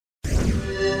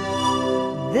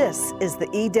This is the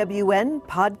EWN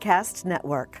Podcast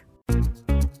Network.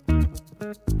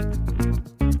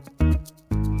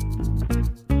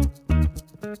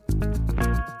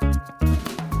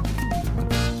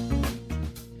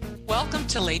 Welcome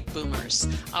to Late Boomers,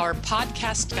 our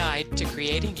podcast guide to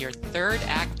creating your third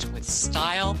act with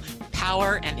style,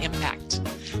 power, and impact.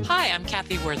 Hi, I'm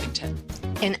Kathy Worthington.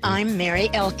 And I'm Mary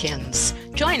Elkins.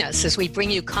 Join us as we bring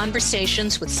you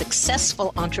conversations with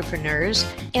successful entrepreneurs,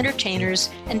 entertainers,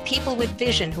 and people with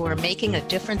vision who are making a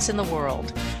difference in the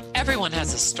world. Everyone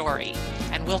has a story,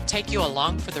 and we'll take you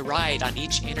along for the ride on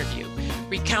each interview,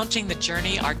 recounting the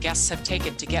journey our guests have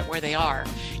taken to get where they are,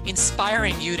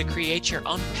 inspiring you to create your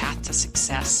own path to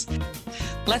success.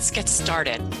 Let's get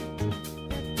started.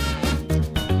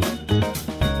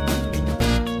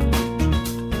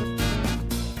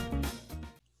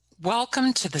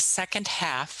 Welcome to the second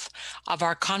half of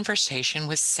our conversation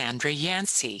with Sandra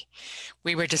Yancey.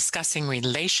 We were discussing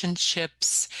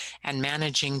relationships and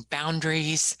managing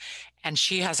boundaries, and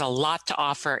she has a lot to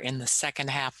offer in the second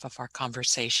half of our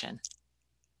conversation.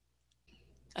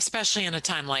 Especially in a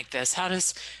time like this, how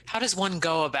does one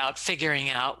go about figuring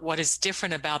out what is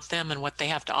different about them and what they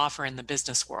have to offer in the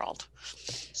business world?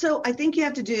 So I think you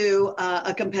have to do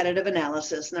a competitive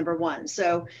analysis, number one.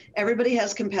 So everybody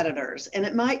has competitors,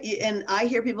 and I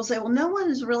hear people say, well, no one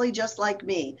is really just like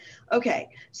me. Okay,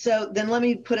 so then let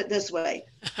me put it this way.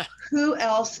 Who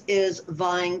else is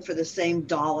vying for the same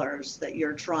dollars that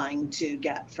you're trying to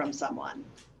get from someone?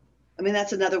 I mean,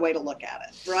 that's another way to look at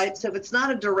it, right? So if it's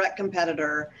not a direct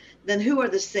competitor, then who are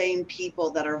the same people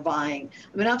that are vying?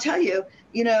 I mean, I'll tell you,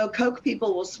 Coke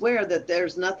people will swear that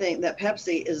there's nothing, that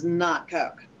Pepsi is not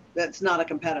Coke. That's not a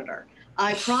competitor.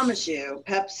 I promise you,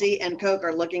 Pepsi and Coke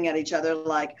are looking at each other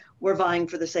like we're vying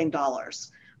for the same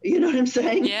dollars. You know what I'm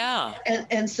saying? Yeah.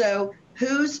 And so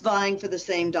who's vying for the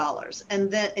same dollars?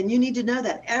 And you need to know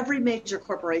that every major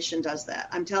corporation does that.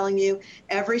 I'm telling you,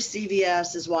 every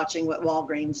CVS is watching what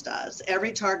Walgreens does.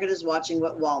 Every Target is watching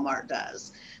what Walmart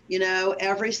does.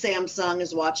 Every Samsung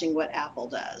is watching what Apple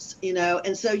does.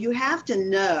 And so you have to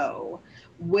know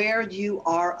where you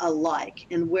are alike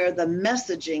and where the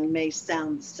messaging may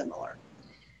sound similar.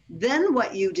 Then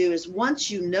what you do is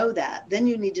once you know that, then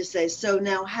you need to say, so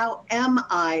now how am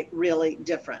I really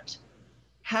different?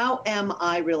 How am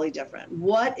I really different?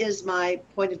 What is my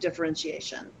point of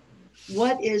differentiation?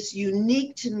 What is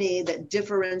unique to me that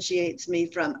differentiates me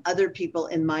from other people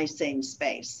in my same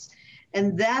space?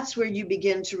 And that's where you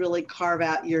begin to really carve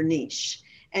out your niche.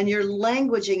 And your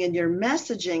languaging and your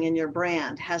messaging and your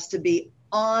brand has to be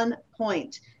on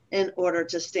point in order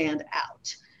to stand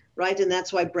out, right? And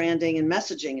that's why branding and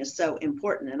messaging is so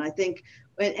important. And I think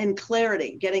and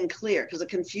clarity, getting clear, because a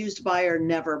confused buyer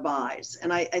never buys.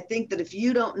 And I think that if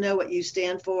you don't know what you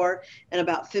stand for in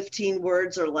about 15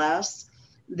 words or less,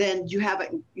 then you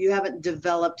haven't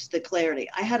developed the clarity.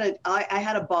 I had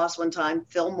a boss one time,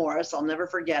 Phil Morris. I'll never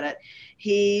forget it.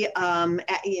 He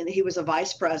was a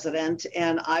vice president,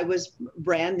 and I was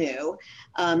brand new,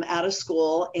 out of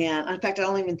school. And in fact, I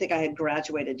don't even think I had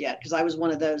graduated yet, because I was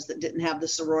one of those that didn't have the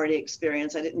sorority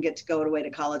experience. I didn't get to go away to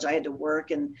college. I had to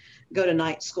work and go to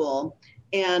night school.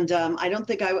 And I don't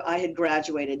think I had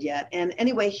graduated yet. And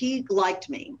anyway, he liked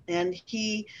me, and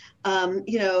he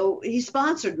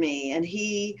sponsored me, and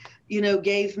he,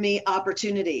 gave me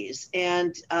opportunities.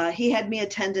 And he had me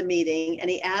attend a meeting, and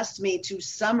he asked me to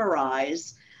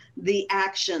summarize the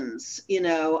actions,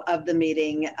 of the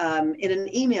meeting in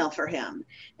an email for him.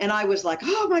 And I was like,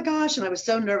 oh my gosh. And I was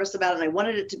so nervous about it. And I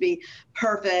wanted it to be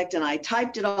perfect. And I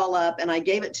typed it all up and I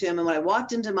gave it to him. And when I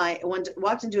walked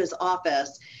into his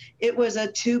office, it was a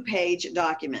 2-page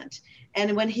document.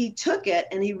 And when he took it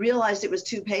and he realized it was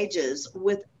 2 pages,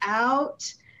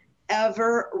 without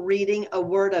ever reading a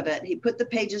word of it, he put the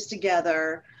pages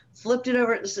together, flipped it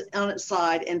over on its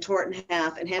side and tore it in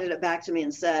half and handed it back to me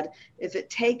and said, if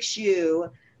it takes you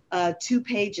 2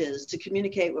 pages to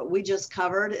communicate what we just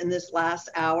covered in this last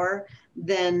hour,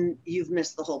 then you've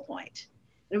missed the whole point.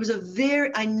 It was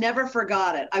I never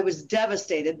forgot it. I was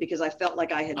devastated because I felt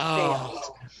like I had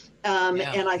failed.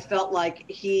 And I felt like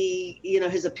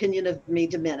his opinion of me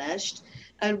diminished.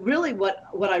 And really what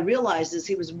I realized is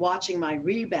he was watching my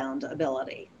rebound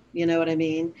ability, you know what I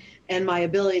mean? And my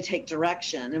ability to take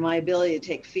direction and my ability to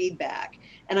take feedback.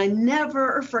 And I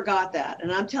never forgot that.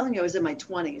 And I'm telling you, I was in my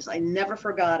 20s. I never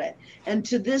forgot it. And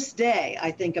to this day,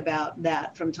 I think about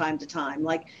that from time to time,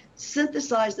 like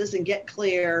synthesize this and get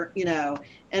clear, in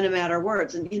a matter of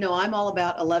words. And, I'm all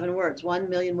about 11 words, 1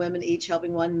 million women each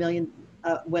helping 1 million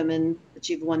women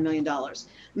achieve $1 million. I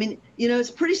mean,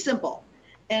 it's pretty simple.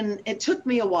 And it took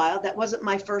me a while. That wasn't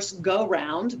my first go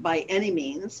round by any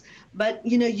means, but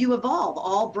you evolve.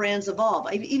 All brands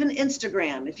evolve. Even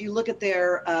Instagram, if you look at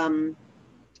their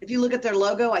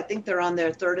logo, I think they're on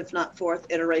their third, if not fourth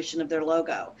iteration of their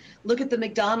logo. Look at the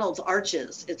McDonald's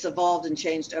arches. It's evolved and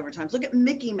changed over time. Look at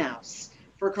Mickey Mouse,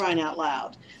 for crying out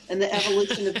loud, and the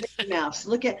evolution of Mickey Mouse.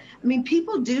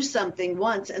 People do something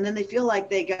once and then they feel like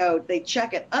they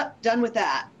check it up, done with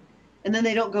that. And then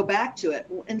they don't go back to it,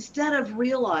 instead of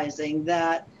realizing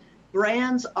that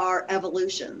brands are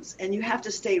evolutions and you have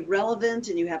to stay relevant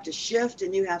and you have to shift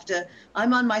and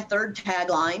I'm on my third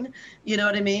tagline, you know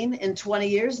what I mean? In 20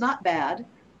 years, not bad,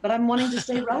 but I'm wanting to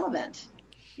stay relevant,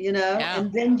 Yeah.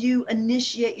 And then you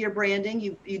initiate your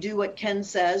branding. You do what Ken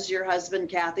says, your husband,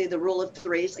 Kathy, the rule of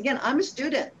threes. Again, I'm a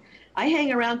student. I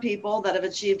hang around people that have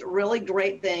achieved really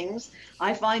great things.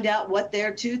 I find out what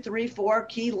their 2, 3, 4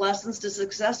 key lessons to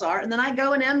success are, and then I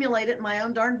go and emulate it in my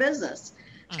own darn business.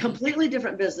 It's a completely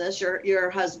different business, your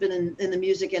husband in the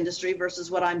music industry versus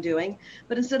what I'm doing.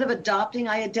 But instead of adopting,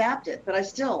 I adapt it. But I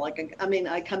still,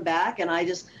 I come back and I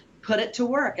just put it to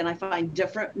work, and I find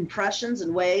different impressions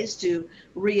and ways to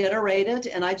reiterate it,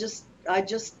 and I just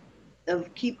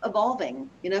keep evolving,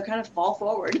 kind of fall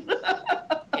forward.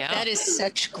 Yeah. That is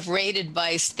such great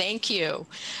advice. Thank you.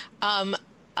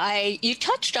 You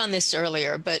touched on this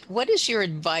earlier, but what is your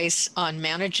advice on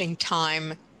managing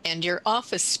time and your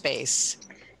office space?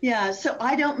 Yeah, so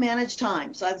I don't manage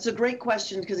time. So that's a great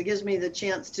question because it gives me the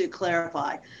chance to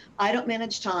clarify. I don't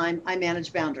manage time, I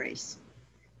manage boundaries.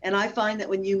 And I find that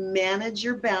when you manage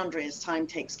your boundaries, time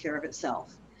takes care of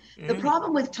itself. The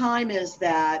problem with time is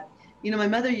that, my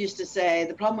mother used to say,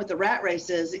 the problem with the rat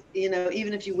race is,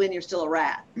 even if you win, you're still a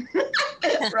rat,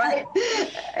 right?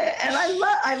 And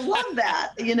I love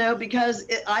that, because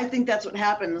I think that's what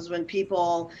happens when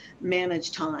people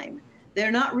manage time. They're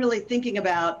not really thinking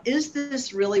about, is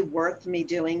this really worth me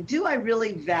doing? Do I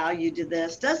really value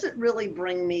this? Does it really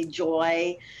bring me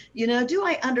joy? Do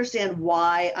I understand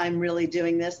why I'm really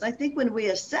doing this? And I think when we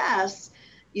assess,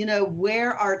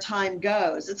 where our time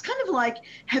goes. It's kind of like,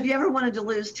 have you ever wanted to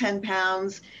lose 10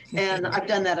 pounds? And I've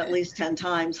done that at least 10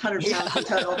 times, 100 pounds in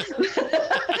total.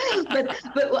 but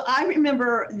I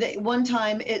remember that one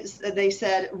time they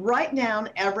said, write down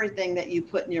everything that you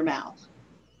put in your mouth.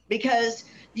 Because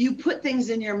you put things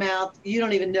in your mouth, you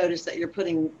don't even notice that you're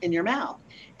putting in your mouth.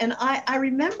 And I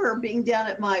remember being down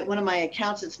at one of my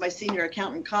accountants, my senior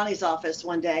accountant, Connie's office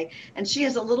one day, and she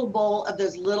has a little bowl of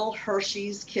those little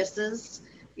Hershey's Kisses,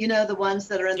 the ones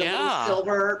that are in the little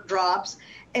silver drops.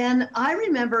 And I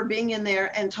remember being in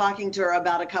there and talking to her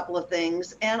about a couple of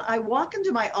things. And I walk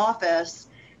into my office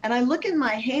and I look in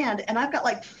my hand and I've got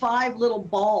like 5 little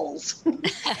balls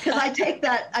because I take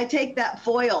that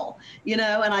foil, and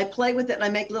I play with it and I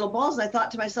make little balls. And I thought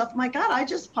to myself, my God, I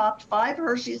just popped 5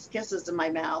 Hershey's Kisses in my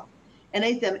mouth and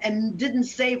ate them and didn't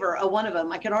savor one of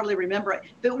them. I can hardly remember it.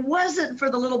 If it wasn't for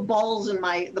the little balls in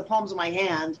the palms of my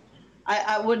hand,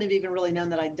 I wouldn't have even really known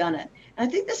that I'd done it. And I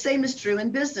think the same is true in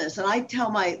business. And I tell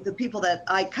the people that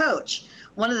I coach,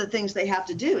 one of the things they have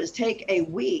to do is take a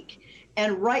week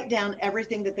and write down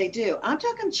everything that they do. I'm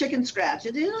talking chicken scratch.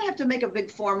 You don't have to make a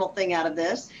big formal thing out of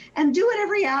this, and do it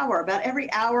every hour, about every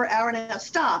hour and a half.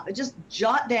 Stop and just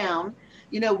jot down,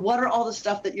 what are all the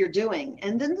stuff that you're doing?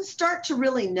 And then start to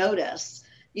really notice,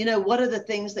 what are the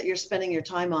things that you're spending your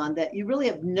time on that you really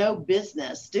have no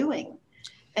business doing?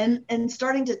 And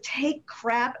starting to take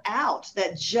crap out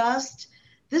that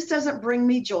this doesn't bring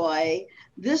me joy.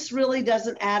 This really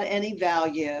doesn't add any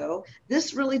value.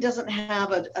 This really doesn't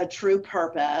have a true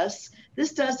purpose.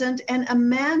 This doesn't, and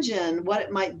imagine what it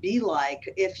might be like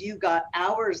if you got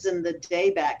hours in the day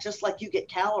back, just like you get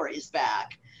calories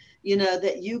back,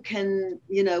 that you can,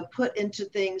 put into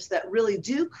things that really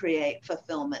do create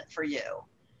fulfillment for you.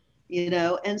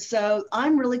 And so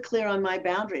I'm really clear on my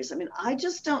boundaries. I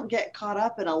just don't get caught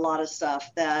up in a lot of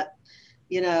stuff that,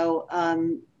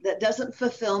 that doesn't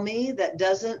fulfill me, that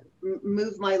doesn't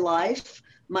move my life,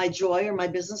 my joy, or my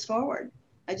business forward.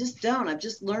 I just don't. I've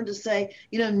just learned to say,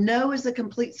 no is a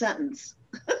complete sentence.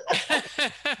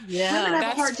 Yeah,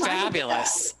 that's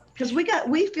fabulous. Because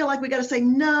we feel like we got to say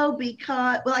no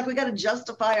because, we got to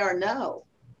justify our no.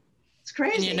 It's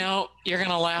crazy. And you're going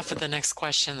to laugh at the next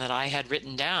question that I had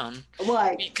written down.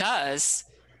 Why? Because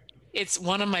it's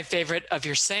one of my favorite of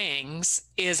your sayings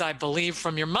is, I believe,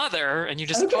 from your mother, and you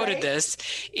just quoted this,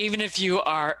 even if you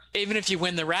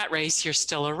win the rat race, you're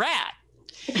still a rat.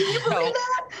 Can you believe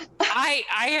that?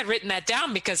 I had written that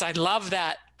down because I love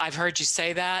that I've heard you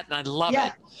say that, and I love Yeah.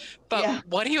 it. But Yeah.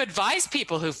 what do you advise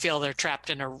people who feel they're trapped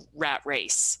in a rat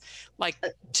race? Like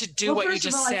to do what you first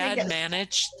of just all, said,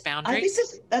 manage boundaries? I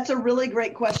think that's a really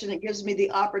great question. It gives me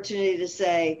the opportunity to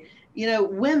say,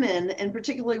 women, and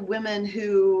particularly women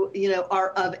who,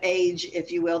 are of age,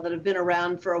 if you will, that have been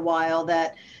around for a while,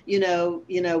 that,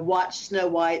 watched Snow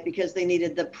White because they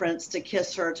needed the prince to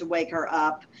kiss her to wake her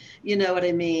up, you know what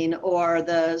I mean? Or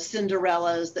the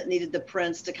Cinderellas that needed the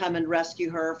prince to come and rescue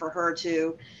her for her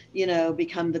to,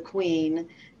 become the queen.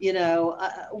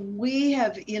 We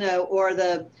have, or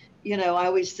the, I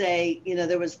always say,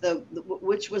 there was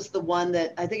which was the one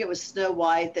that I think it was Snow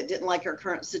White that didn't like her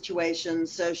current situation.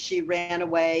 So she ran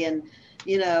away and,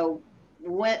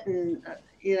 went and,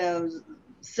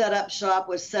 set up shop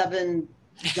with seven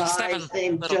guys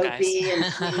named Dopey and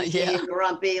Sleepy and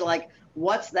Grumpy. Like,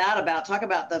 what's that about? Talk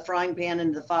about the frying pan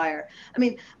into the fire. I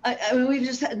mean, we've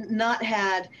just not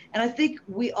had, and I think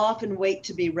we often wait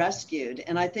to be rescued.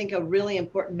 And I think a really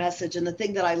important message, and the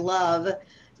thing that I love,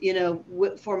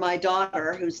 for my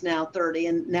daughter, who's now 30,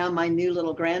 and now my new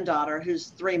little granddaughter, who's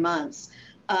 3 months,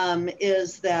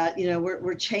 is that,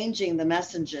 we're changing the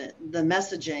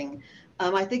messaging.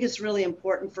 I think it's really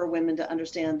important for women to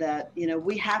understand that,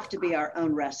 we have to be our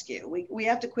own rescue. We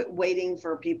have to quit waiting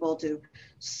for people to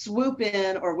swoop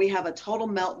in, or we have a total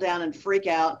meltdown and freak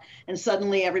out, and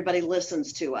suddenly everybody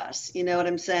listens to us. You know what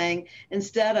I'm saying?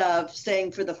 Instead of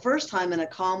saying for the first time in a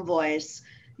calm voice,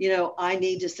 I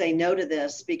need to say no to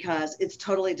this because it's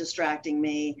totally distracting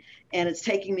me and it's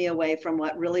taking me away from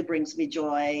what really brings me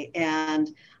joy.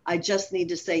 And I just need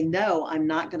to say, no, I'm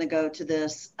not going to go to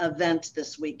this event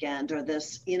this weekend or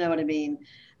this, you know what I mean?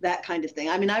 That kind of thing.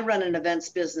 I mean, I run an events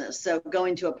business, so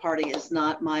going to a party is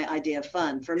not my idea of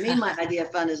fun. For me, my idea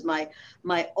of fun is my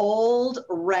old,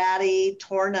 ratty,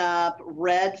 torn up,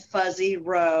 red, fuzzy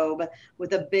robe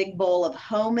with a big bowl of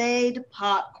homemade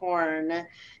popcorn,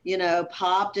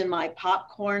 popped in my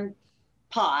popcorn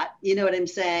pot. You know what I'm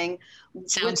saying?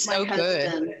 Sounds so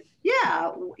good.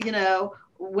 Yeah,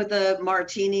 with a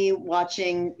martini,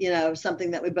 watching, something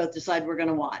that we both decide we're going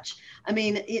to watch. I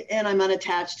mean, and I'm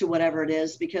unattached to whatever it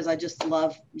is because I just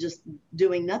love just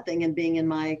doing nothing and being in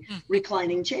my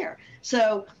reclining chair.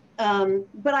 So,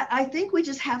 but I think we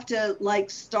just have to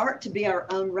start to be our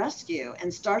own rescue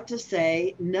and start to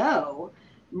say no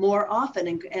more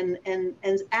often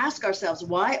and ask ourselves,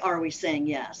 why are we saying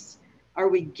yes? Are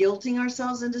we guilting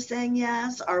ourselves into saying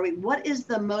yes? What is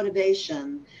the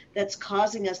motivation that's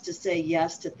causing us to say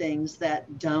yes to things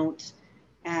that don't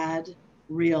add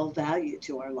real value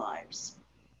to our lives?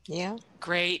 Yeah.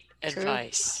 Great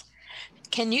advice.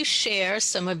 Can you share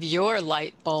some of your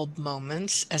light bulb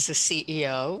moments as a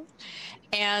CEO?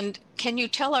 And can you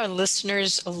tell our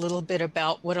listeners a little bit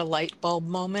about what a light bulb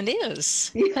moment is?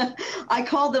 Yeah, I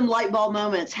call them light bulb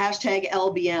moments,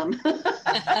 #LBM.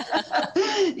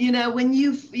 When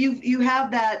you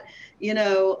have that,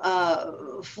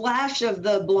 flash of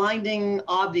the blinding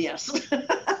obvious. You know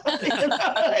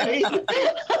what I mean?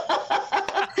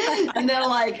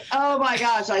 Oh my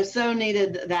gosh, I so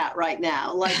needed that right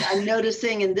now. I'm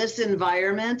noticing in this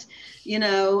environment,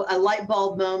 a light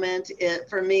bulb moment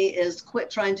for me is quit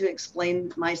trying to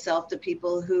explain myself to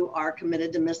people who are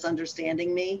committed to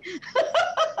misunderstanding me.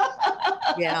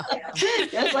 Yeah.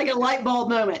 That's like a light bulb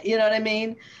moment. You know what I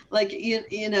mean?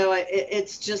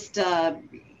 It's just,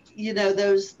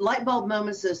 those light bulb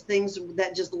moments, those things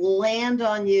that just land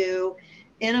on you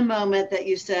in a moment that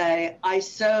you say, I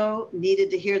so needed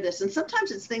to hear this. And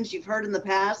sometimes it's things you've heard in the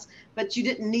past, but you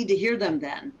didn't need to hear them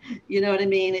then. You know what I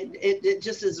mean? It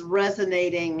just is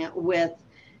resonating with,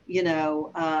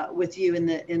 with you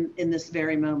in this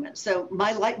very moment. So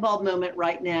my light bulb moment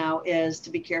right now is to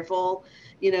be careful.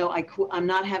 I'm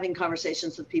not having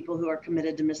conversations with people who are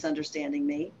committed to misunderstanding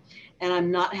me. And I'm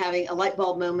not having a light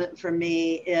bulb moment for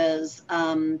me is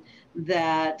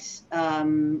that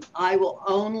I will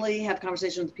only have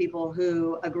conversations with people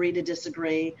who agree to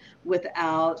disagree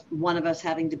without one of us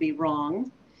having to be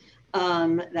wrong.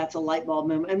 That's a light bulb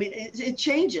moment. I mean, it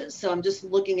changes. So I'm just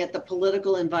looking at the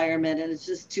political environment and it's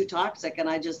just too toxic. And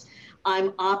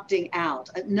I'm opting out.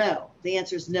 No, the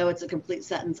answer is no. It's a complete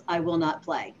sentence. I will not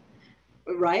play.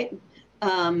 Right.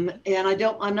 And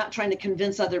I'm not trying to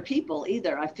convince other people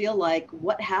either. I feel like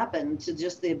what happened to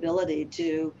just the ability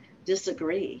to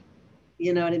disagree,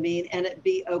 you know what I mean? And it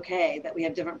be okay that we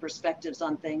have different perspectives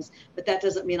on things, but that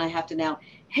doesn't mean I have to now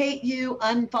hate you,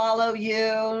 unfollow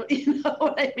you, you know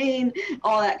what I mean?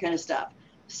 All that kind of stuff.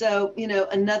 So,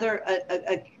 another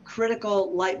a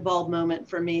critical light bulb moment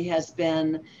for me has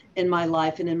been in my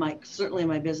life and certainly in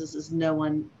my business is no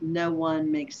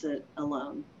one makes it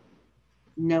alone.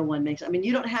 No one makes, I mean,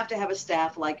 you don't have to have a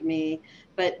staff like me,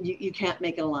 but you can't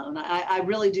make it alone. I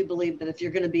really do believe that if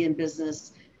you're going to be in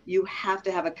business, you have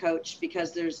to have a coach,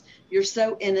 because you're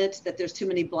so in it that there's too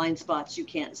many blind spots you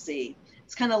can't see.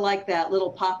 It's kind of like that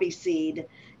little poppy seed,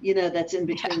 that's in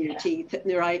between your teeth,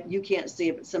 right? You can't see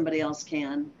it, but somebody else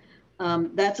can.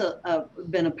 That's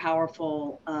been a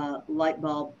powerful light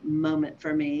bulb moment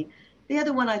for me. The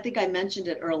other one, I think I mentioned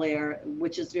it earlier,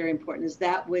 which is very important, is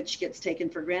that which gets taken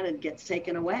for granted gets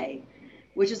taken away,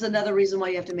 which is another reason why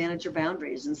you have to manage your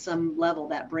boundaries. In some level,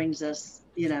 that brings us,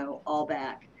 all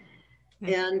back.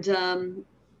 And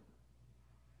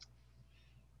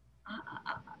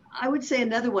I would say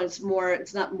another one,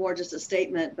 it's not more just a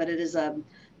statement, but it is a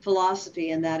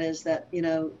philosophy, and that is that,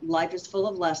 life is full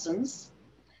of lessons.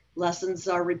 Lessons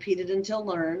are repeated until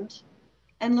learned,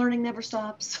 and learning never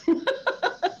stops.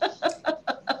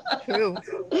 True.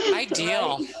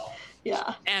 Ideal.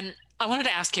 Yeah. And I wanted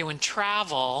to ask you, when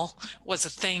travel was a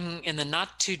thing in the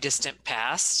not too distant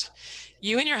past,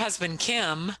 you and your husband,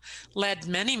 Kim, led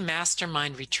many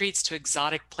mastermind retreats to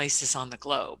exotic places on the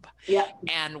globe. Yeah.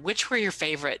 And which were your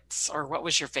favorites, or what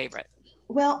was your favorite?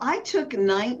 Well, I took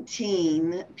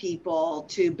 19 people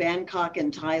to Bangkok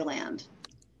in Thailand.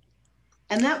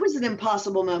 And that was an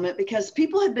impossible moment, because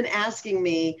people had been asking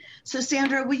me, so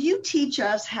Sandra, will you teach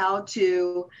us how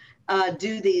to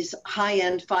do these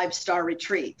high-end 5-star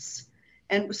retreats?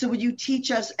 And so would you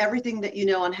teach us everything that you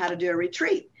know on how to do a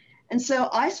retreat? And so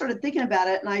I started thinking about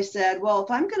it, and I said, well,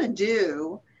 if I'm going to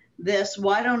do this,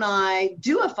 why don't I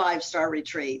do a 5-star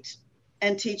retreat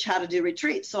and teach how to do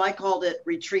retreats? So I called it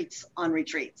Retreats on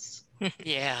Retreats.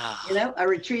 Yeah. A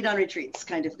retreat on retreats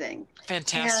kind of thing.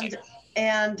 Fantastic.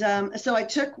 And so I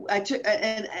took,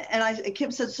 and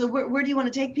Kim said, so where do you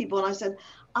want to take people? And I said,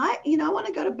 I want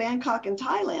to go to Bangkok in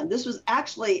Thailand. This was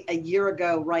actually a year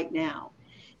ago right now.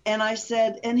 And I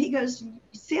said, and he goes,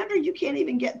 Sandra, you can't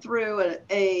even get through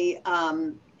a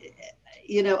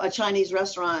Chinese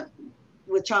restaurant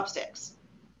with chopsticks.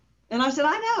 And I said,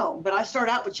 I know, but I start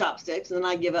out with chopsticks and then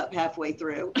I give up halfway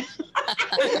through.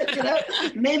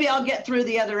 Maybe I'll get through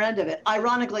the other end of it.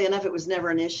 Ironically enough, it was never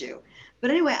an issue. But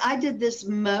anyway, I did this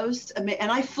and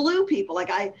I flew people,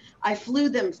 like I flew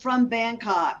them from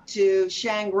Bangkok to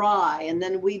Chiang Rai, and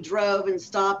then we drove and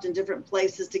stopped in different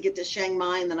places to get to Chiang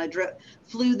Mai, and then I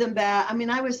flew them back. I mean,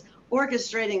 I was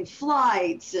orchestrating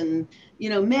flights and,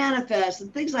 manifests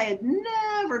and things I had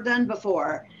never done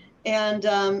before. And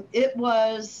it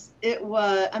was,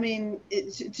 I mean,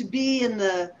 to be in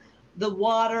the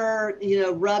water,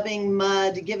 rubbing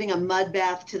mud, giving a mud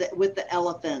bath with the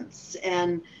elephants.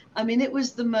 And I mean, it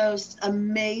was the most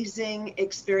amazing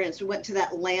experience. We went to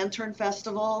that lantern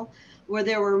festival where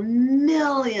there were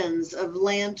millions of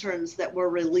lanterns that were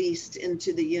released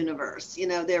into the universe.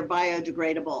 They're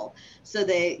biodegradable, so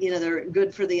they're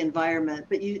good for the environment.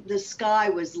 But the sky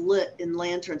was lit in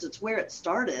lanterns. It's where it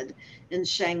started, in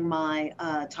Chiang Mai,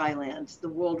 Thailand, the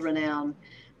world-renowned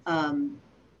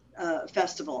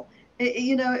festival.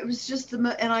 It was just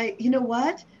you know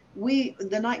what?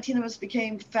 The 19 of us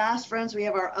became fast friends. We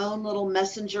have our own little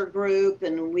messenger group,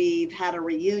 and we've had a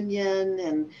reunion,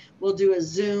 and we'll do a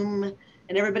Zoom,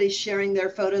 and everybody's sharing their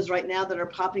photos right now that are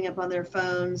popping up on their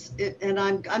phones. And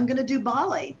I'm going to do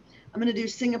Bali. I'm going to do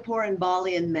Singapore and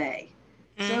Bali in May.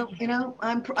 So,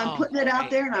 I'm putting it out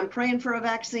there, and I'm praying for a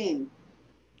vaccine.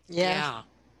 Yeah.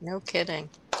 No kidding.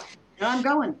 And I'm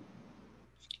going.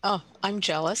 Oh, I'm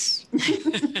jealous.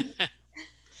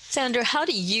 Sandra, how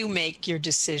do you make your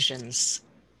decisions?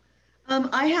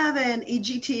 I have an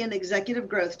EGT, an executive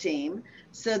growth team.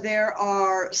 So there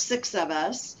are 6 of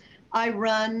us. I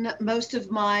run most of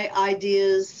my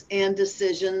ideas and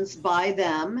decisions by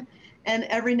them. And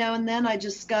every now and then I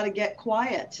just got to get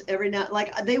quiet.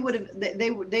 Like they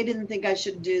didn't think I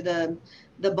should do the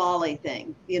Bali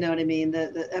thing. You know what I mean?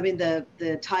 The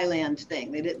Thailand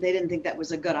thing. They didn't think that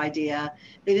was a good idea.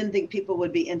 They didn't think people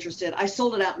would be interested. I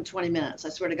sold it out in 20 minutes. I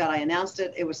swear to God, I announced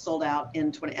it. It was sold out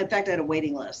in 20. In fact, I had a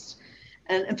waiting list.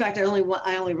 And in fact, I only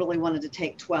really wanted to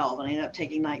take 12, and I ended up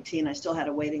taking 19. I still had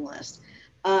a waiting list.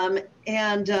 And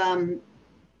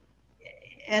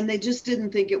they just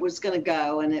didn't think it was going to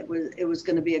go, and it was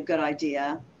going to be a good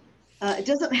idea. It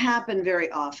doesn't happen very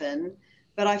often.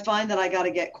 But I find that I got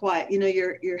to get quiet.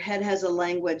 Your head has a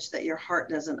language that your heart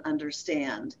doesn't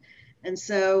understand. And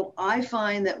so I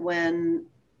find that when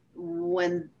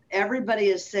everybody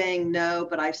is saying no,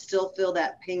 but I still feel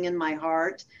that ping in my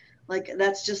heart, like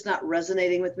that's just not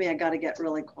resonating with me, I got to get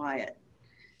really quiet.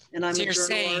 And I'm So a you're journaler.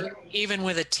 saying even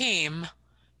with a team,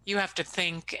 you have to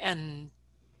think and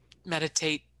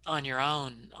meditate on your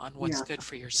own on what's Yeah. good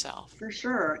for yourself. For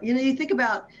sure. You think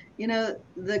about,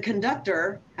 the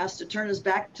conductor has to turn his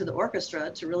back to the orchestra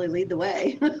to really lead the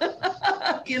way.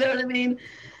 You know what I mean?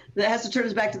 That has to turn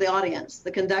his back to the audience.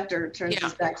 The conductor turns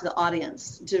his back to the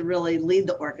audience to really lead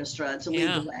the orchestra, to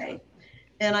lead the way.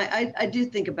 And I do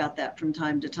think about that from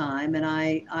time to time. And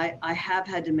I have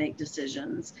had to make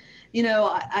decisions.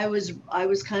 I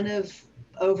was kind of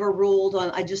overruled on,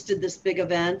 I just did this big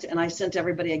event and I sent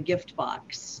everybody a gift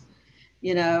box.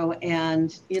 And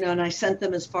I sent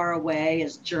them as far away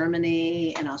as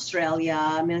Germany and Australia.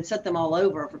 I mean, I sent them all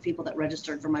over for people that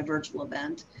registered for my virtual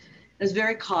event. It was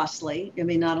very costly. I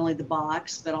mean, not only the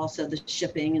box, but also the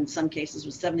shipping in some cases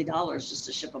was $70 just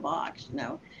to ship a box,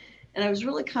 And I was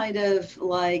really kind of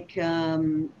like,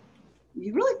 you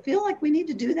really feel like we need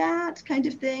to do that kind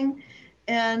of thing?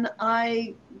 And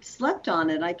I slept on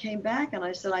it. I came back and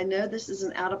I said, I know this is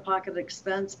an out-of-pocket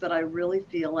expense, but I really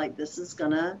feel like this is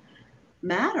going to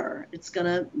matter. It's going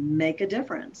to make a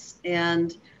difference.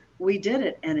 And we did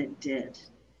it, and it did.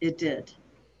 It did.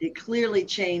 It clearly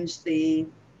changed the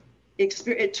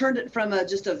experience. It turned it from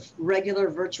just a regular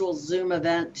virtual Zoom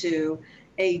event to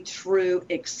a true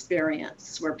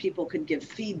experience where people could give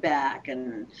feedback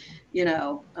and,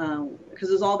 because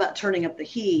it was all about turning up the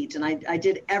heat. And I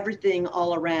did everything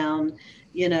all around,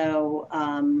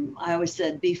 I always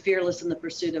said, be fearless in the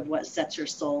pursuit of what sets your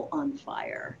soul on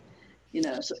fire.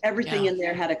 So everything in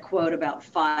there had a quote about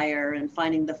fire and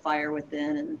finding the fire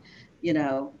within.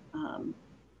 And,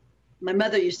 my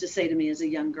mother used to say to me as a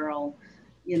young girl,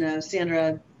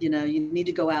 Sandra, you need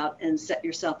to go out and set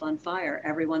yourself on fire.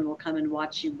 Everyone will come and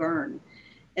watch you burn.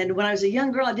 And when I was a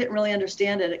young girl, I didn't really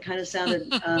understand it. It kind of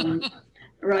sounded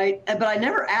right. But I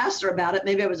never asked her about it.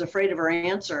 Maybe I was afraid of her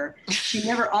answer. She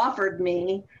never offered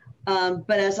me.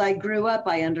 But as I grew up,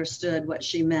 I understood what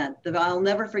she meant. I'll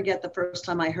never forget the first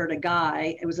time I heard a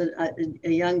guy. It was a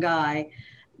young guy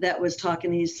that was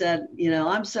talking. He said,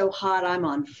 I'm so hot, I'm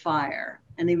on fire.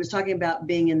 And he was talking about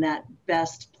being in that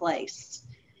best place,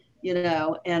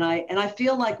 and I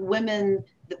feel like women,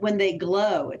 when they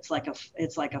glow, it's like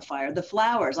a fire. The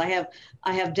flowers, I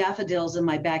have daffodils in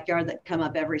my backyard that come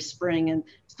up every spring, and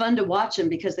it's fun to watch them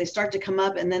because they start to come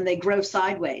up and then they grow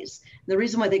sideways. And the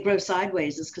reason why they grow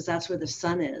sideways is because that's where the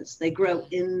sun is. They grow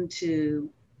into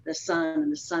the sun,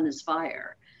 and the sun is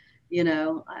fire.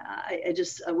 I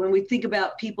just, when we think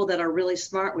about people that are really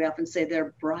smart, we often say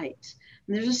they're bright.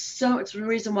 And there's just it's the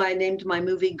reason why I named my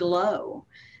movie Glow.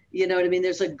 You know what I mean?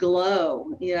 There's a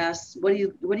glow. You ask, what do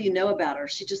you know about her?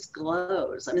 She just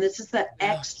glows. I mean, it's just that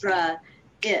extra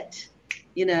it,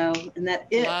 and that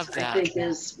it, I think,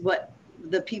 is what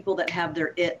the people that have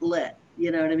their it lit,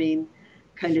 you know what I mean?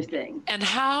 Kind of thing. And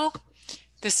how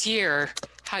this year,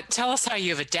 tell us how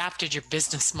you've adapted your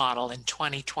business model in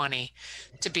 2020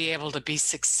 to be able to be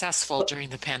successful during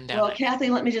the pandemic. Well, Kathy,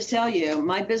 let me just tell you,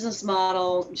 my business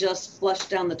model just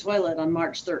flushed down the toilet on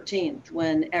March 13th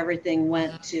when everything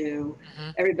went to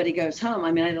everybody goes home.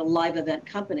 I mean, I had a live event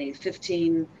company,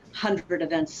 1,500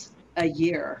 events a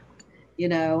year,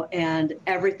 and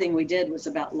everything we did was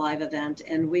about live event,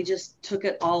 and we just took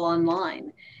it all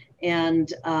online.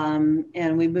 And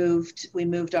we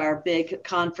moved our big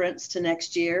conference to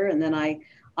next year, and then I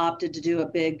opted to do a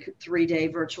big 3-day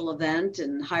virtual event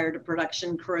and hired a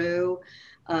production crew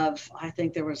of, I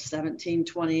think there were 17,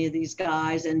 20 of these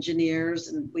guys, engineers,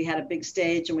 and we had a big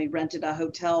stage, and we rented a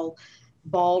hotel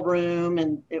ballroom,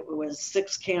 and it was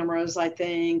 6 cameras, I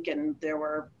think, and there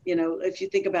were, if you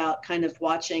think about kind of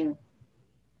watching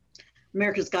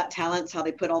America's Got Talents, how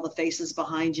they put all the faces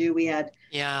behind you. We had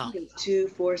 2,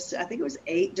 4, I think it was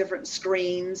 8 different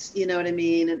screens, you know what I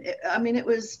mean? And it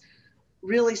was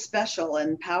really special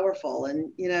and powerful.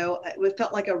 And, it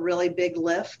felt like a really big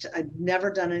lift. I'd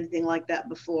never done anything like that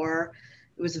before.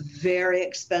 It was very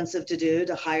expensive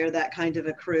to hire that kind of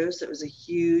a crew. So it was a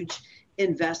huge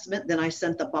investment. Then I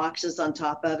sent the boxes on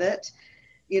top of it.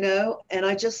 And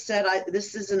I just said,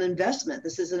 this is an investment.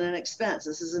 This isn't an expense.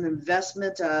 This is an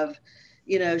investment of,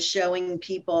 showing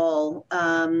people,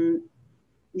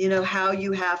 how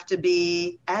you have to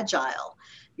be agile.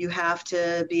 You have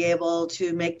to be able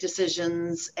to make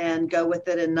decisions and go with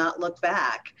it and not look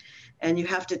back. And you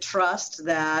have to trust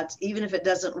that even if it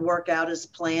doesn't work out as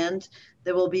planned,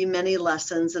 there will be many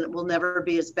lessons, and it will never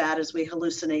be as bad as we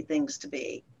hallucinate things to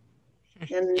be.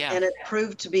 And it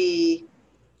proved to be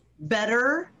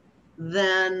better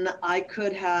than I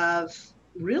could have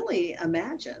really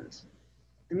imagined.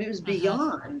 I mean, it was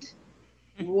beyond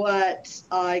what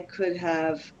I could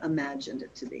have imagined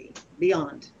it to be.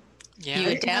 Beyond. Yeah. You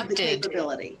adapted. The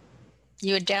capability.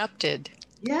 You adapted.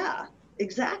 Yeah,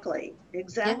 exactly.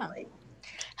 Yeah.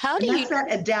 How And do that's you,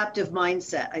 that adaptive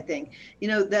mindset, I think.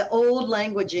 The old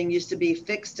languaging used to be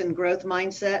fixed and growth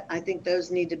mindset. I think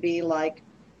those need to be like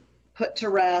put to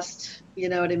rest, you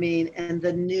know what I mean? And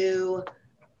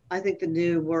I think the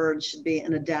new word should be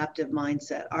an adaptive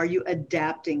mindset. Are you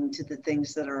adapting to the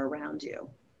things that are around you?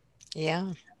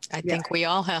 yeah, I Yeah. think we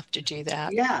all have to do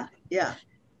that. Yeah. The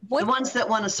What, ones that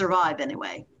want to survive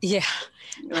anyway. yeah.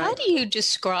 How Right? do you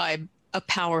describe a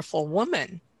powerful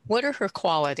woman? What are her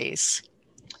qualities?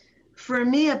 For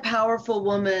me, a powerful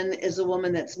woman is a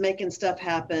woman that's making stuff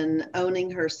happen,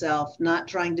 owning herself, not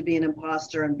trying to be an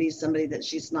imposter and be somebody that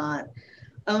she's not,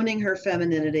 owning her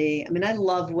femininity. I mean, I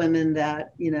love women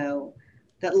that,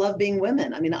 that love being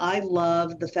women. I mean, I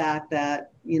love the fact that,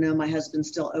 my husband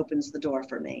still opens the door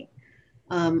for me.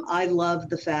 I love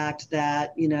the fact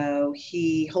that,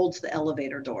 he holds the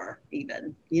elevator door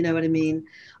even, you know what I mean?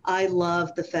 I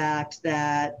love the fact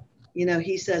that,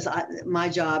 he says, my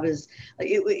job is,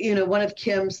 one of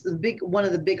one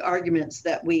of the big arguments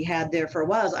that we had there for a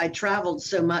while is I traveled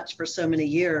so much for so many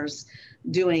years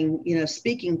doing,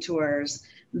 speaking tours,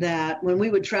 that when we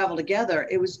would travel together,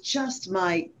 it was just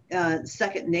my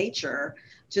second nature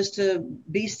just to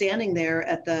be standing there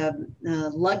at the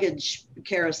luggage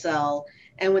carousel.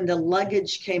 And when the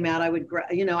luggage came out, I would,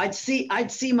 I'd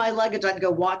see my luggage. I'd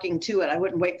go walking to it. I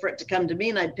wouldn't wait for it to come to me,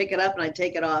 and I'd pick it up and I'd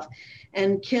take it off.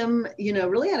 And Kim,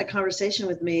 really had a conversation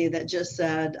with me that just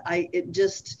said, it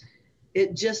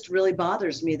just really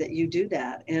bothers me that you do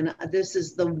that. And this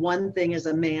is the one thing as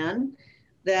a man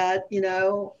that,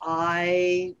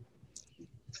 I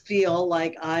feel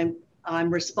like I'm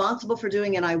responsible for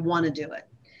doing, and I want to do it.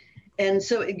 And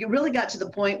so it really got to the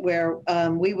point where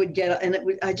we would get,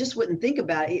 and I just wouldn't think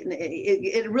about it.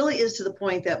 It really is to the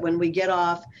point that when we get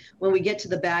to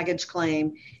the baggage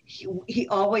claim, he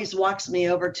always walks me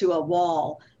over to a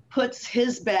wall, puts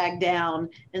his bag down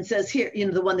and says, here,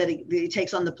 the one that he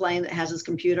takes on the plane that has his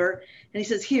computer. And he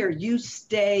says, here, you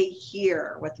stay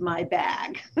here with my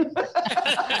bag.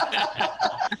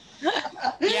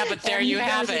 Yeah, but there you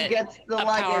have it. A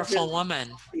powerful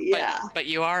woman. Yeah. But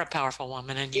you are a powerful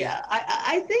woman. And you... Yeah,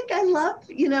 I think I love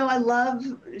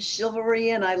chivalry,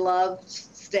 and I love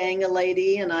staying a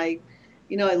lady, and I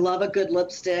love a good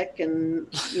lipstick, and,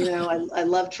 I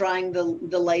love trying the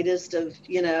latest of,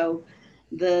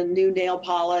 the new nail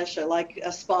polish. I like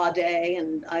a spa day,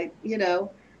 and I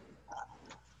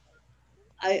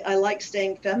like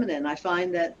staying feminine. I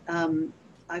find that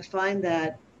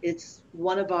it's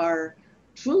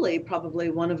probably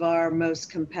one of our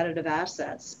most competitive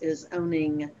assets is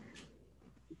owning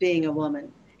being a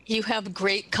woman. You have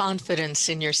great confidence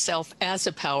in yourself as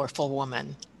a powerful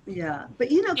woman. Yeah. But,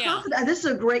 confidence, this is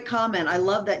a great comment. I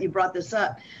love that you brought this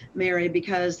up, Mary,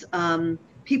 because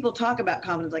people talk about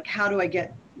confidence, like, how do I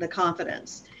get the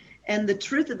confidence? And the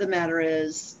truth of the matter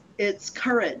is, it's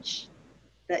courage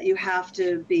that you have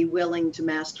to be willing to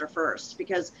master first,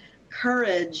 because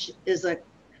courage is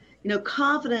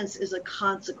confidence is a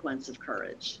consequence of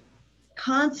courage.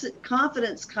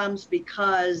 Confidence comes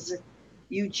because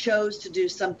you chose to do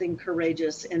something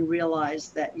courageous and realize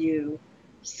that you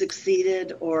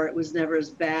succeeded, or it was never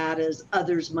as bad as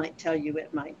others might tell you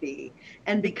it might be.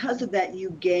 And because of that,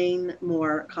 you gain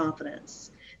more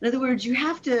confidence. In other words, you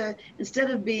have to,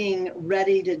 instead of being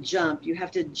ready to jump, you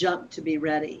have to jump to be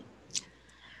ready.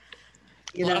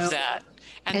 Love that.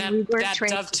 And that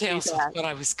dovetails with what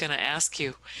I was going to ask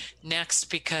you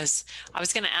next, because I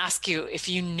was going to ask you if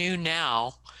you knew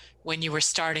now when you were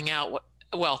starting out,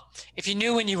 if you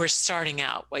knew when you were starting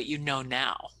out what you know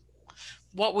now,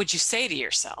 what would you say to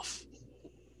yourself?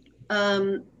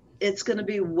 It's going to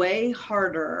be way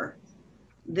harder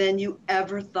than you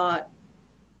ever thought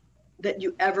that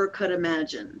you ever could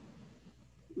imagine.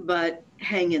 But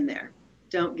hang in there.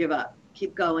 Don't give up.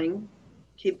 Keep going.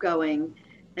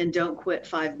 And don't quit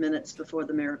 5 minutes before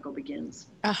the miracle begins.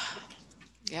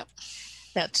 Yep.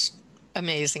 That's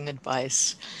amazing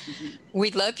advice. Mm-hmm.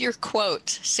 We love your quote,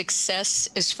 success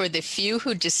is for the few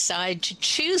who decide to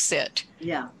choose it.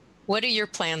 Yeah. What are your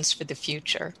plans for the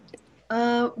future?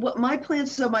 What my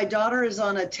plans, so my daughter is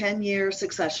on a 10-year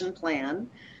succession plan.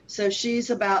 So she's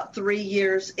about 3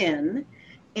 years in,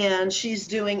 and she's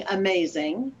doing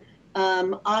amazing.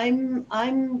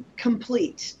 I'm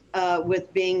complete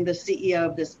with being the CEO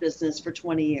of this business for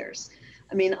 20 years.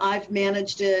 I mean, I've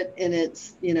managed it in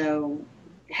its,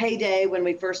 heyday when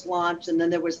we first launched, and then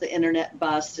there was the internet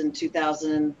bust in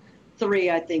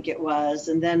 2003, I think it was.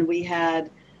 And then we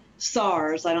had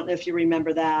SARS. I don't know if you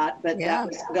remember that, but that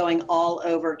was going all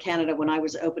over Canada when I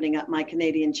was opening up my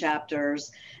Canadian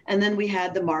chapters. And then we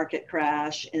had the market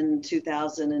crash in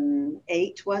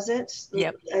 2008, was it?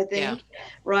 Yep. I think,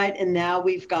 right? And now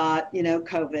we've got,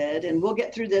 COVID, and we'll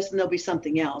get through this and there'll be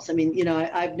something else. I mean,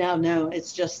 I've now known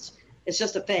it's just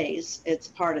a phase. It's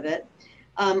part of it.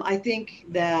 I think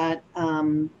that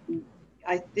I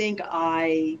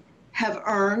have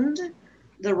earned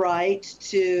the right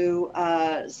to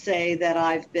say that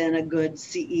I've been a good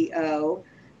CEO,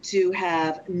 to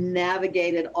have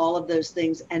navigated all of those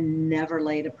things and never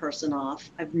laid a person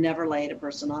off. I've never laid a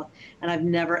person off, and I've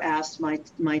never asked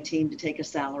my team to take a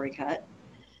salary cut,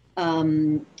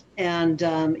 and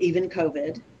even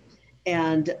COVID.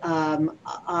 And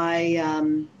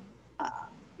I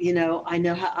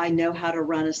know how to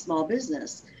run a small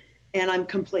business, and I'm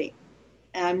complete.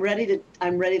 And I'm ready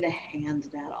to hand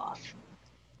that off.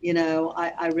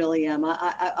 I really am.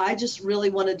 I just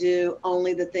really want to do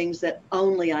only the things that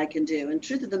only I can do. And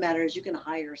truth of the matter is, you can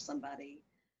hire somebody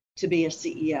to be a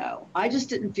CEO. I just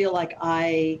didn't feel like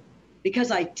because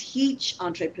I teach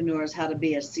entrepreneurs how to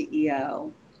be a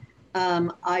CEO,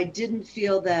 I didn't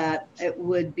feel that I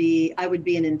would be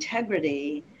in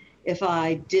integrity if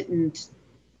I didn't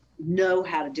know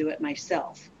how to do it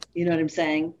myself. You know what I'm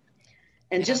saying?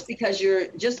 And just because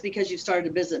you started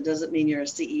a business doesn't mean you're a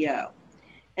CEO.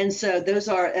 And so that's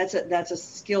a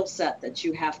skill set that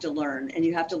you have to learn, and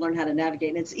you have to learn how to navigate.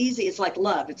 And it's easy. It's like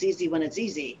love. It's easy when it's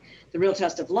easy. The real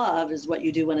test of love is what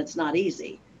you do when it's not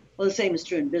easy. Well, the same is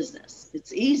true in business.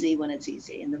 It's easy when it's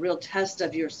easy. And the real test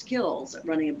of your skills at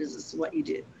running a business is what you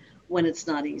do when it's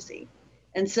not easy.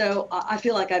 And so I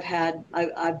feel like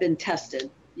I've been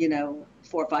tested, 4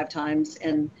 or 5 times,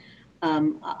 and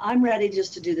I'm ready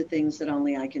just to do the things that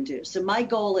only I can do. So my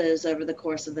goal is, over the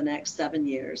course of the next 7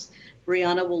 years,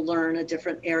 Brianna will learn a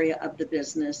different area of the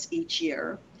business each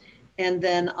year, and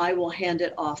then I will hand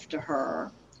it off to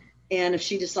her. And if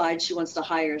she decides she wants to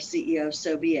hire a CEO,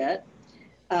 so be it.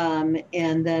 And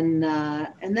then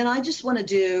I just want to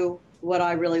do what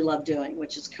I really love doing,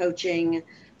 which is coaching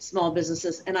small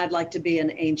businesses. And I'd like to be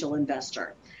an angel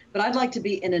investor. But I'd like to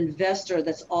be an investor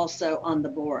that's also on the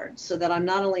board, so that I'm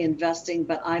not only investing,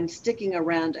 but I'm sticking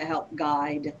around to help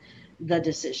guide the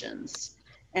decisions.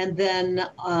 And then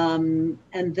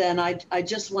I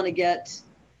just want to get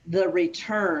the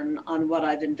return on what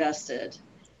I've invested.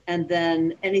 And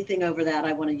then anything over that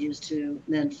I want to use to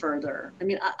then further. I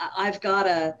mean, I've got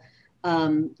to,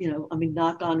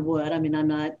 knock on wood. I mean, I'm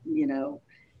not,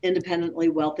 independently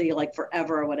wealthy like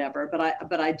forever or whatever,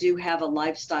 but I do have a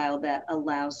lifestyle that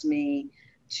allows me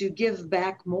to give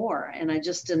back more. And I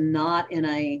just am not in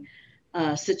a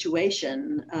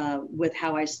situation with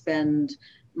how I spend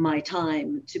my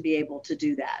time to be able to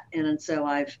do that. And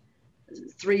so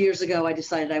 3 years ago, I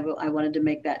decided I wanted to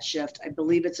make that shift. I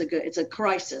believe it's a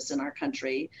crisis in our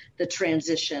country, the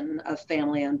transition of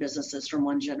family-owned businesses from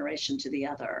one generation to the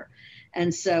other.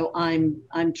 And so I'm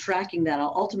tracking that.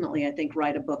 I'll ultimately, I think,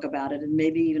 write a book about it, and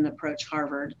maybe even approach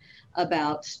Harvard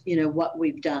about, what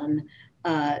we've done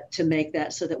to make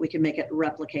that so that we can make it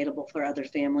replicatable for other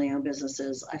family-owned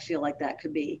businesses. I feel like that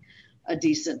could be a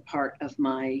decent part of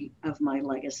my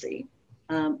legacy.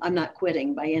 I'm not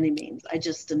quitting by any means. I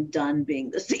just am done being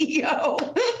the CEO.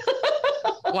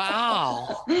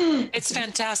 Wow. It's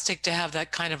fantastic to have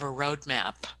that kind of a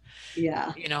roadmap,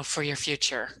 for your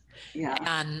future. Yeah.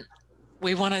 And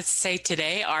we want to say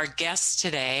today, our guest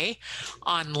today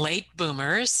on Late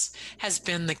Boomers has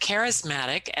been the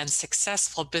charismatic and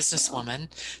successful businesswoman,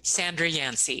 Sandra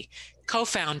Yancey,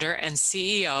 co-founder and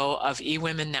CEO of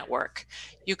eWomen Network.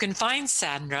 You can find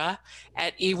Sandra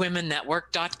at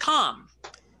eWomenNetwork.com.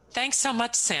 Thanks so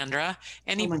much, Sandra.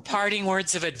 Any parting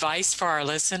words of advice for our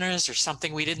listeners, or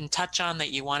something we didn't touch on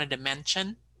that you wanted to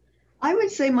mention? I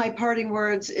would say my parting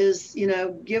words is,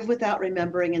 give without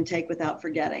remembering and take without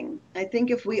forgetting. I think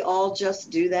if we all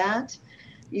just do that,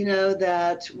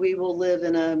 that we will live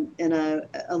in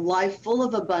a life full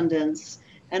of abundance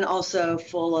and also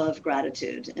full of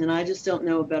gratitude. And I just don't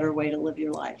know a better way to live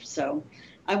your life. So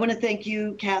I want to thank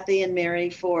you, Kathy and Mary,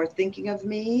 for thinking of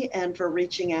me and for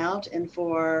reaching out and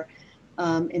for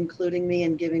including me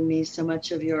and giving me so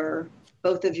much of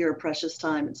both of your precious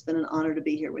time. It's been an honor to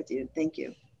be here with you. Thank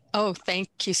you. Oh,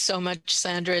 thank you so much,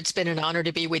 Sandra. It's been an honor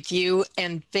to be with you,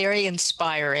 and very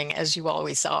inspiring, as you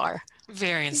always are.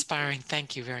 Very inspiring.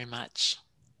 Thank you very much.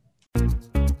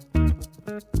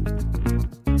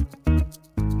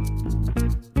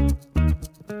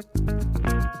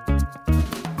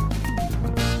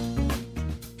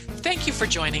 Thank you for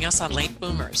joining us on Late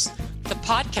Boomers. the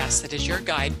podcast that is your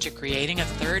guide to creating a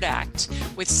third act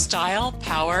with style,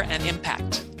 power, and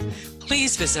impact.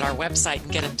 Please visit our website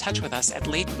and get in touch with us at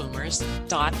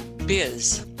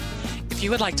lateboomers.biz. If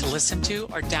you would like to listen to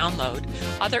or download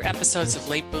other episodes of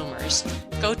Late Boomers,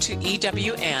 go to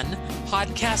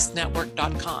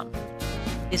ewnpodcastnetwork.com.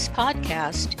 This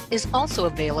podcast is also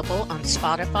available on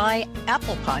Spotify,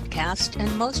 Apple Podcast,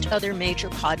 and most other major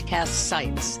podcast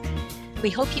sites. We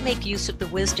hope you make use of the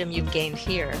wisdom you've gained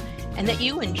here and that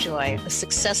you enjoy a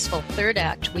successful third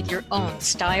act with your own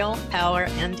style, power,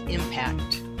 and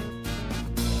impact.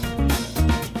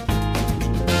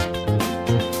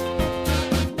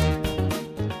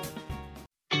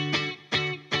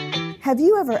 Have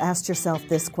you ever asked yourself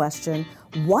this question?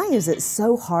 Why is it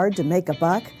so hard to make a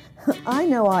buck? I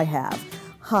know I have.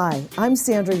 Hi, I'm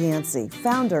Sandra Yancey,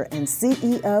 founder and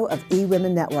CEO of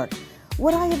eWomen Network.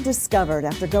 What I have discovered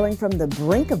after going from the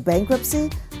brink of bankruptcy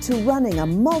to running a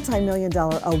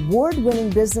multi-million-dollar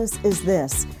award-winning business is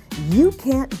this: you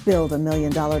can't build $1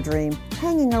 million dream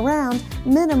hanging around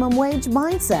minimum wage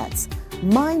mindsets.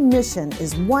 My mission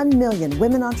is 1 million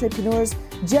women entrepreneurs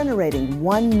generating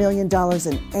 $1 million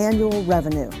in annual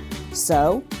revenue.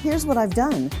 So here's what I've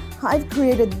done. I've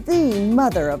created the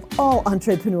mother of all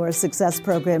entrepreneur success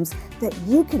programs that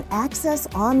you can access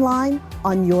online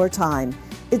on your time.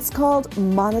 It's called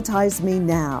Monetize Me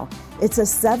Now. It's a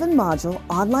 7-module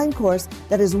online course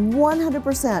that is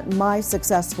 100% my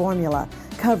success formula,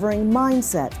 covering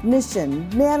mindset, mission,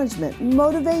 management,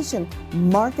 motivation,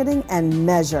 marketing, and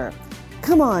measure.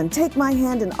 Come on, take my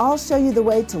hand and I'll show you the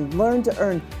way to learn to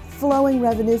earn flowing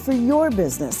revenue for your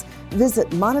business. Visit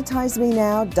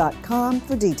monetizemenow.com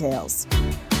for details.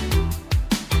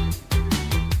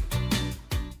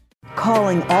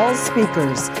 Calling all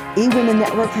speakers, eWomen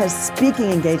Network has speaking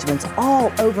engagements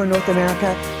all over North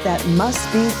America that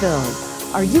must be filled.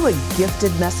 Are you a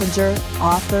gifted messenger,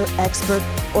 author, expert,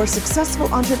 or successful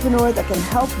entrepreneur that can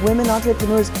help women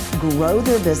entrepreneurs grow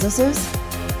their businesses?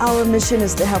 Our mission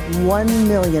is to help 1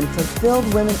 million fulfilled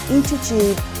women each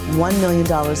achieve $1 million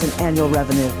in annual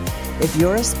revenue. If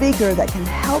you're a speaker that can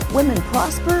help women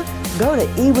prosper, go to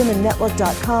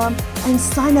eWomenNetwork.com and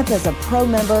sign up as a pro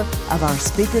member of our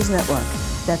Speakers Network.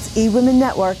 That's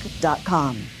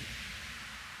eWomenNetwork.com.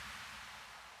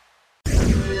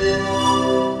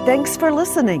 Thanks for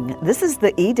listening. This is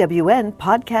the EWN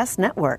Podcast Network.